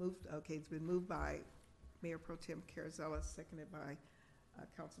 Moved, okay, it's been moved by Mayor Pro Tem Carazella, seconded by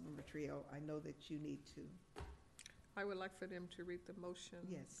Councilmember Trio. I know that you need to, I would like for them to read the motion.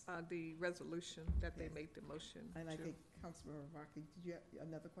 yes. The resolution that they Yes. made the motion And I to. think Councilmember Rocky, did you have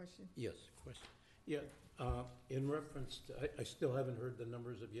another question? Yes, question. Yeah, in reference to, I still haven't heard the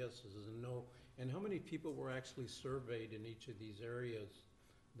numbers of yeses and no. And how many people were actually surveyed in each of these areas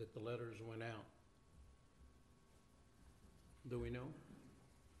that the letters went out? Do we know?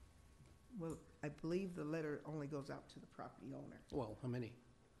 Well, I believe the letter only goes out to the property owner. Well, how many?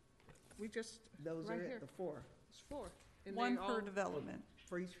 We just, Those Right are here. at the 4, it's 4. And One they per all- development.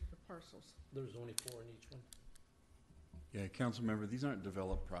 for each of the parcels. There's only 4 in each one. Yeah, council member, these aren't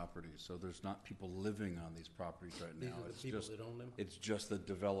developed properties, so there's not people living on these properties right These now. are the It's people just, that own them? it's just the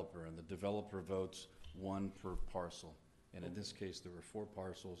developer, and the developer votes 1 per parcel. And in this case, there were 4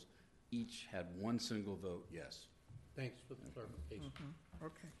 parcels, each had 1 single vote, yes. Thanks for the clarification.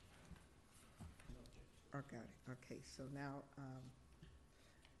 Okay. Oh, got it. Okay, so now,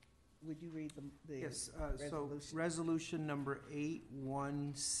 would you read the Yes, so resolution? resolution number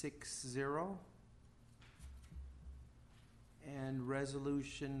 8160 and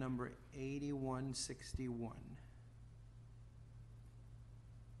resolution number 8161.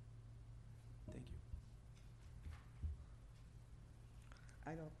 Thank you.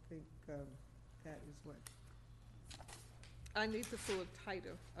 I don't think that is what, I need the full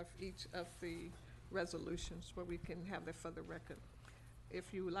title of each of the resolutions where we can have it for the record.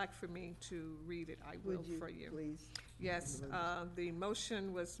 If you would like for me to read it, I will would you for you. please? Yes, the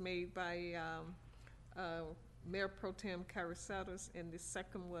motion was made by Mayor Pro Tem Carasados, and the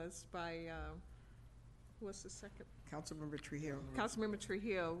second was by, who was the second? Councilmember Trujillo. Councilmember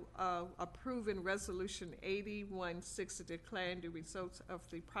Trujillo, approving Resolution 8160, declaring the results of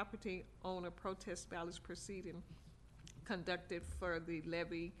the property owner protest ballots proceeding conducted for the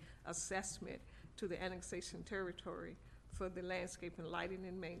levy assessment to the annexation territory for the landscape and lighting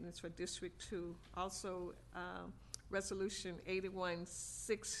and maintenance for District 2. Also, Resolution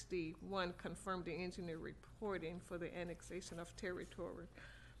 8161 confirmed the engineer reporting for the annexation of territory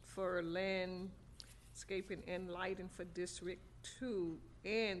for landscaping and lighting for District 2,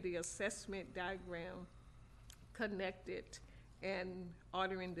 and the assessment diagram connected and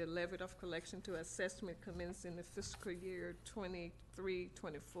ordering the levy of collection to assessment commencing the fiscal year 23-24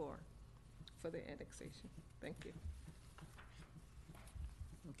 for the annexation. Thank you.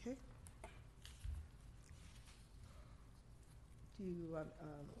 Okay. Do you want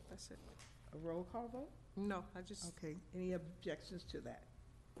That's it. a roll call vote? No, I just, Okay, any objections to that?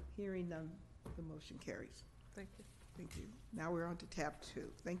 Hearing none, the motion carries. thank you. Thank you. Now we're on to tab 2.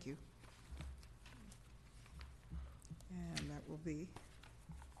 Thank you. And that will be,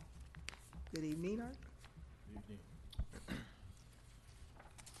 good evening, Art. Evening.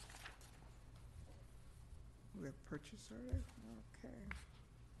 We have purchase order, okay.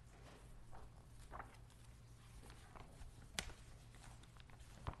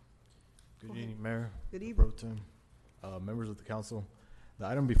 Good evening, Mayor. Good evening. Pro Tem, members of the council. The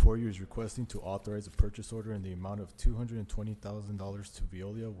item before you is requesting to authorize a purchase order in the amount of $220,000 to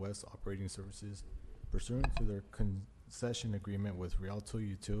Veolia West Operating Services pursuant to their concession agreement with Rialto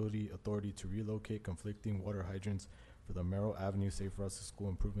Utility Authority to relocate conflicting water hydrants for the Merrill Avenue Safe Routes to School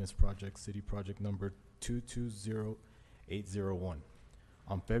Improvements Project, City Project Number 220801.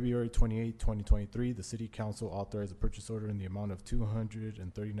 On February 28, 2023, the City Council authorized a purchase order in the amount of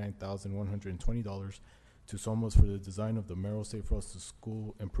 $239,120 to Somos for the design of the Merrill Safe Routes to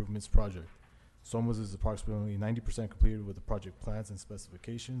School Improvements Project. Somos is approximately 90% completed with the project plans and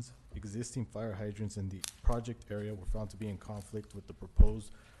specifications. Existing fire hydrants in the project area were found to be in conflict with the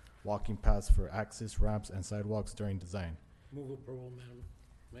proposed walking paths for access ramps and sidewalks during design. Move approval, Madam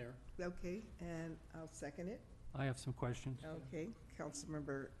Mayor. Okay, and I'll second it. I have some questions. Okay,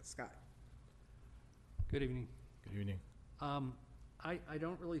 Councilmember Scott. Good evening. Good evening. I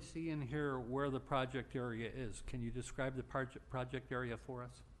don't really see in here where the project area is. Can you describe the project area for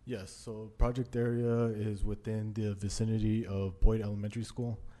us? Yes, so project area is within the vicinity of Boyd Elementary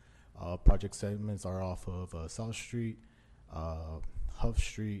School. Project segments are off of South Street, Huff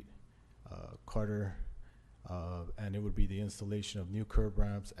Street, Carter, and it would be the installation of new curb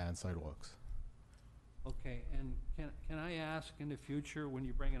ramps and sidewalks. Okay, and can I ask in the future, when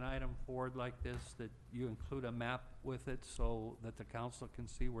you bring an item forward like this, that you include a map with it so that the council can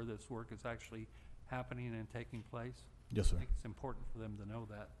see where this work is actually happening and taking place? Yes, sir. I think it's important for them to know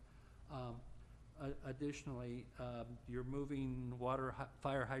that. Additionally, you're moving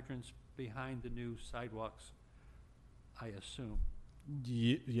fire hydrants behind the new sidewalks, I assume.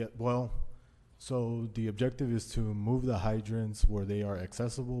 Yeah, well, so the objective is to move the hydrants where they are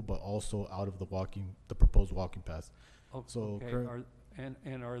accessible, but also out of the proposed walking paths. So Okay,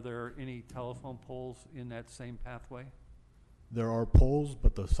 and are there any telephone poles in that same pathway? there are poles,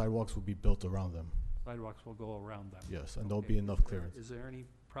 but the sidewalks will be built around them. Sidewalks will go around them? Yes, and there'll Okay. be enough clearance. Is there any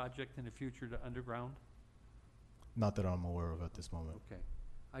project in the future to underground? Not that I'm aware of at this moment. Okay.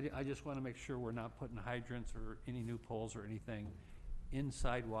 I just want to make sure we're not putting hydrants or any new poles or anything in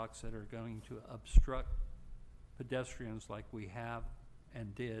sidewalks that are going to obstruct pedestrians like we have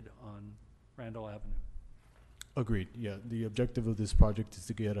and did on Randall Avenue. Agreed, yeah. The objective of this project is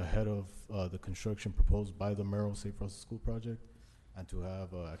to get ahead of the construction proposed by the Merrill Safe Routes to School project and to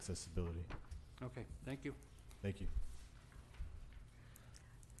have accessibility. Okay, thank you. Thank you.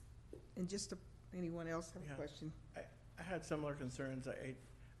 And just anyone else have Yeah. a question? I had similar concerns. I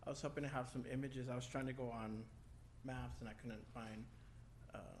was hoping to have some images. I was trying to go on maps and I couldn't find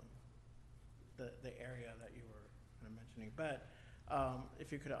the area that you were kind of mentioning. But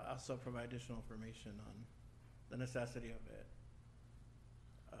if you could also provide additional information on the necessity of it.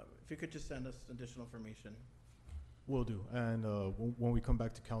 If you could just send us additional information. Will do. And when we come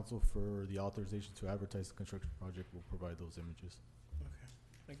back to council for the authorization to advertise the construction project, we'll provide those images. Okay,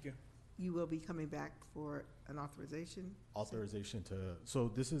 thank you. You will be coming back for an authorization? Authorization to, so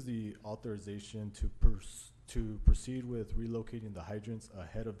this is the authorization to proceed with relocating the hydrants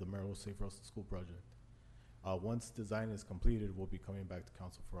ahead of the Merrill Safe Routes to School project. Once design is completed, we'll be coming back to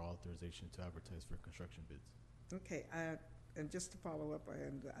council for authorization to advertise for construction bids. Okay, and just to follow up,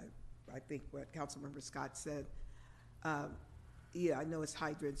 and I think what Councilmember Scott said, yeah, I know it's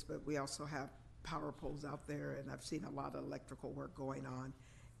hydrants, but we also have power poles out there, and I've seen a lot of electrical work going on.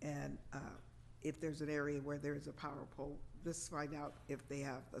 And if there's an area where there is a power pole, let's find out if they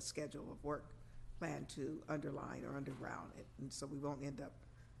have a schedule of work planned to underline or underground it. And so we won't end up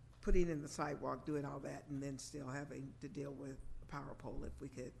putting in the sidewalk, doing all that, and then still having to deal with a power pole if we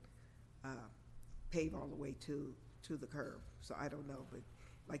could pave all the way to the curb. So I don't know, but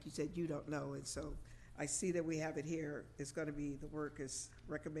like you said, you don't know. And so I see that we have it here. It's going to be, the work is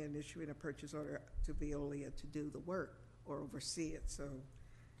recommend issuing a purchase order to Veolia to do the work or oversee it. So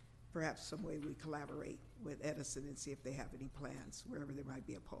perhaps some way we collaborate with Edison and see if they have any plans wherever there might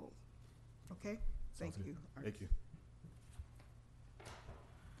be a pole. Okay? Thank you. Thank you.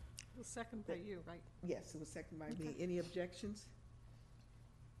 The second by you, right? Yes, it was second by me. Any objections?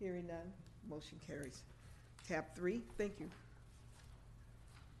 Hearing none, Motion carries. Tab 3, thank you.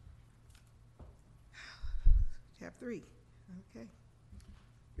 Tab 3, okay.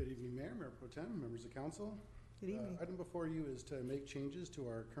 Good evening, Mayor, Mayor Pro Tem, members of council. Good evening. Item before you is to make changes to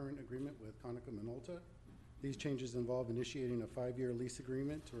our current agreement with Konica Minolta. These changes involve initiating a 5-year lease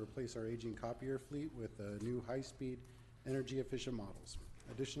agreement to replace our aging copier fleet with new high-speed, energy-efficient models.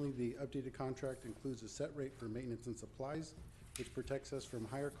 Additionally, the updated contract includes a set rate for maintenance and supplies, which protects us from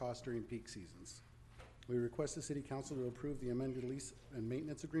higher costs during peak seasons. We request the City Council to approve the amended lease and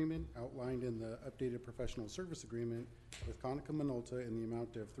maintenance agreement outlined in the updated professional service agreement with Konica Minolta in the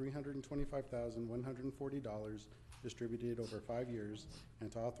amount of $325,140 distributed over 5 years,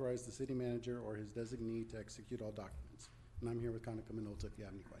 and to authorize the city manager or his designee to execute all documents. And I'm here with Konica Minolta if you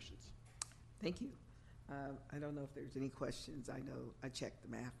have any questions. Thank you. I don't know if there's any questions. I know I checked the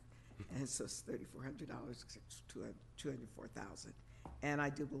math, and so it's $3,400, $204,000. And I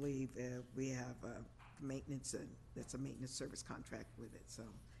do believe we have maintenance, and that's a maintenance service contract with it. So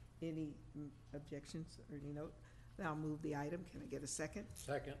any objections or any note? Then I'll move the item. Can I get a second?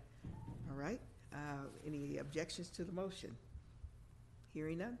 Second. All right. Any objections to the motion?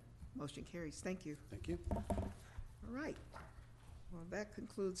 Hearing none, motion carries. Thank you. Thank you. All right. Well, that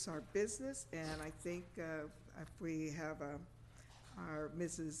concludes our business, and I think if we have our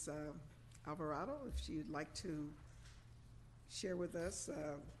Mrs. Alvarado, if she'd like to share with us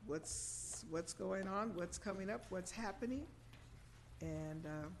what's going on, what's coming up, what's happening, and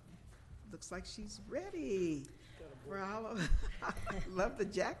looks like she's ready. Love the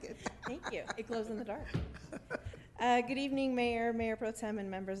jacket. Thank you. It glows in the dark. Good evening, Mayor, Mayor Pro Tem,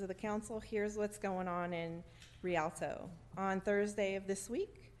 and members of the council. Here's what's going on in Rialto. On Thursday of this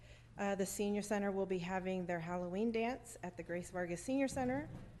week, the Senior Center will be having their Halloween dance at the Grace Vargas Senior Center.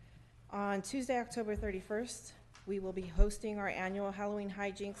 On Tuesday, October 31st, we will be hosting our annual Halloween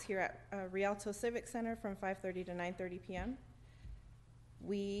hijinks here at Rialto Civic Center from 5:30 to 9:30 p.m.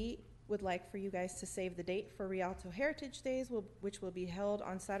 We would like for you guys to save the date for Rialto Heritage Days, which will be held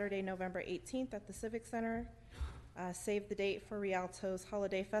on Saturday, November 18th at the Civic Center. Save the date for Rialto's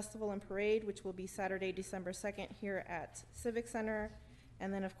Holiday Festival and Parade, which will be Saturday, December 2nd here at Civic Center.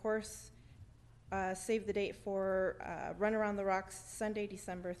 And then, of course, save the date for Run Around the Rocks, Sunday,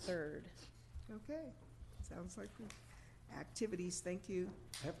 December 3rd. Okay. Sounds like activities. Thank you.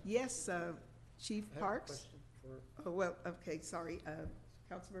 Yes, Chief Parks. Oh, well, okay, sorry.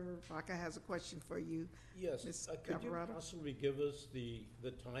 Councilmember Baca has a question for you. Yes, Ms. could you Alvarado? possibly give us the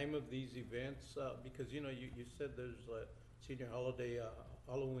time of these events? Because, you said there's a senior holiday,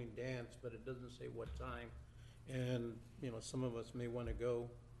 Halloween dance, but it doesn't say what time. And, some of us may want to go.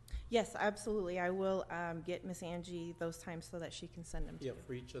 Yes, absolutely. I will get Miss Angie those times so that she can send them to you. Yeah,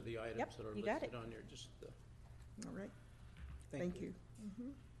 for each of the items Yep, that are you got listed it. on here, just. All right. Thank you.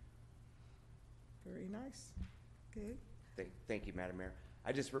 Very nice. Okay. Thank you, Madam Mayor.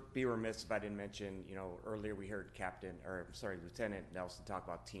 I'd just be remiss if I didn't mention, earlier we heard Lieutenant Nelson talk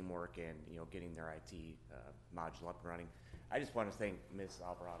about teamwork and, getting their IT module up and running. I just want to thank Ms.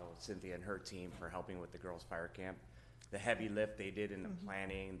 Alvarado, Cynthia, and her team for helping with the Girls Fire Camp. The heavy lift they did in the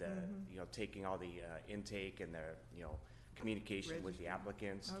planning, taking all the intake and the, communication with the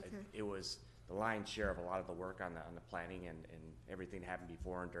applicants. Okay. It was the lion's share of a lot of the work on the planning and everything that happened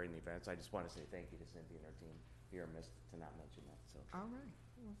before and during the events. I just want to say thank you to Cynthia and her team. You're remiss to not mention that. So. All right.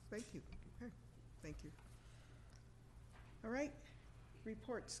 Well, thank you. Okay. Thank you. All right.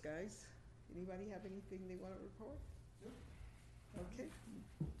 Reports, guys. Anybody have anything they want to report? Okay.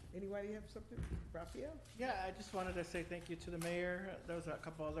 Anybody have something? Raphael? Yeah, I just wanted to say thank you to the mayor. There was a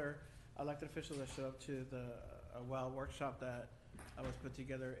couple other elected officials that showed up to the workshop that was put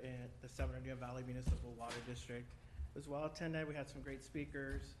together in the San Bernardino Valley Municipal Water District. It was well attended. We had some great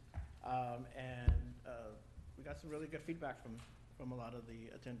speakers, and we got some really good feedback from a lot of the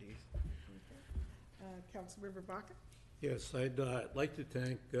attendees. Councilmember Baca? Yes, I'd like to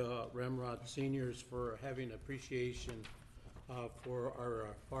thank Ramrod Seniors for having appreciation for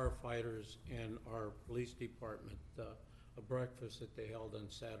our firefighters and our police department, a breakfast that they held on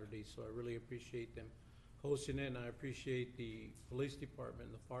Saturday. So I really appreciate them hosting it, and I appreciate the police department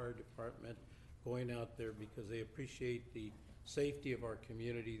and the fire department going out there because they appreciate the safety of our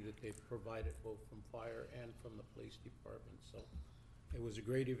community that they've provided both from fire and from the police department. So it was a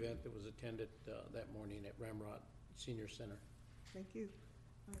great event that was attended that morning at Ramrod Senior Center. Thank you.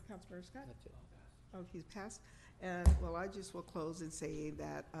 Councilmember Scott? That's it. Oh, he's passed. Well, I just will close in saying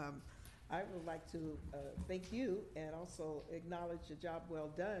that I would like to thank you and also acknowledge the job well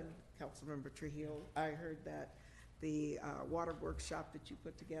done, Councilmember Trujillo. I heard that the water workshop that you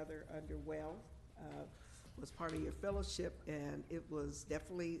put together under WELL was part of your fellowship, and it was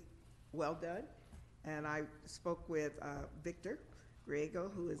definitely well done. And I spoke with Victor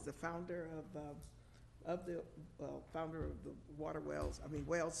Griego, who is the founder of the Water Wells,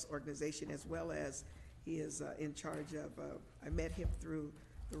 Wells organization, as well as he is in charge of, I met him through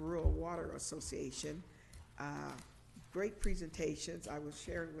the Rural Water Association. Great presentations. I was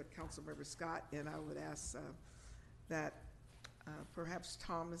sharing with Councilmember Scott, and I would ask that perhaps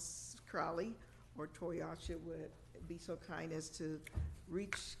Thomas Crowley or Toyasha would be so kind as to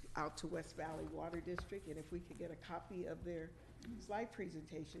reach out to West Valley Water District, and if we could get a copy of their slide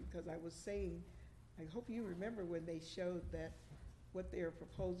presentation, because I was saying, I hope you remember when they showed that what they were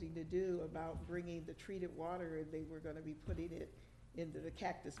proposing to do about bringing the treated water, and they were going to be putting it into the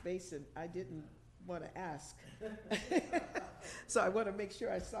Cactus Basin. I didn't want to ask. So I want to make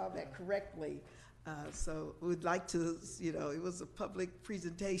sure I saw that correctly. So we'd like to, it was a public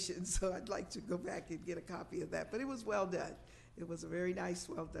presentation, so I'd like to go back and get a copy of that. But it was well done. It was a very nice,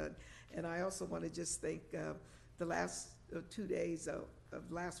 well done. And I also want to just thank the last 2 days of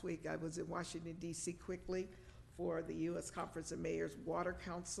last week, I was in Washington, D.C. quickly for the U.S. Conference of Mayors Water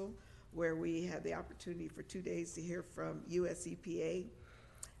Council, where we had the opportunity for 2 days to hear from U.S. EPA,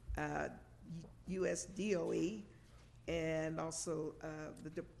 U.S. DOE, and also the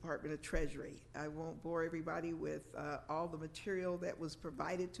Department of Treasury. I won't bore everybody with all the material that was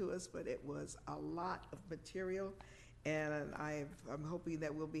provided to us, but it was a lot of material, and I'm hoping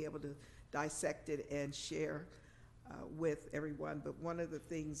that we'll be able to dissect it and share with everyone. But one of the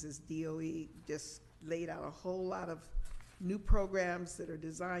things is DOE just laid out a whole lot of new programs that are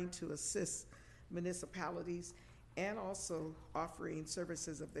designed to assist municipalities, and also offering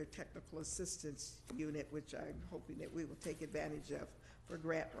services of their technical assistance unit, which I'm hoping that we will take advantage of for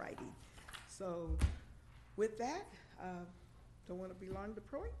grant writing. So with that, don't want to be long to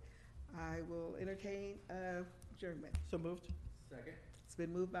point, I will entertain adjournment. So moved. Second. It's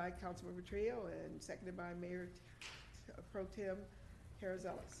been moved by Councilmember Trio and seconded by Mayor Pro Tem Harris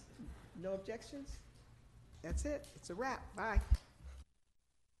Ellis. No objections? That's it. It's a wrap. Bye.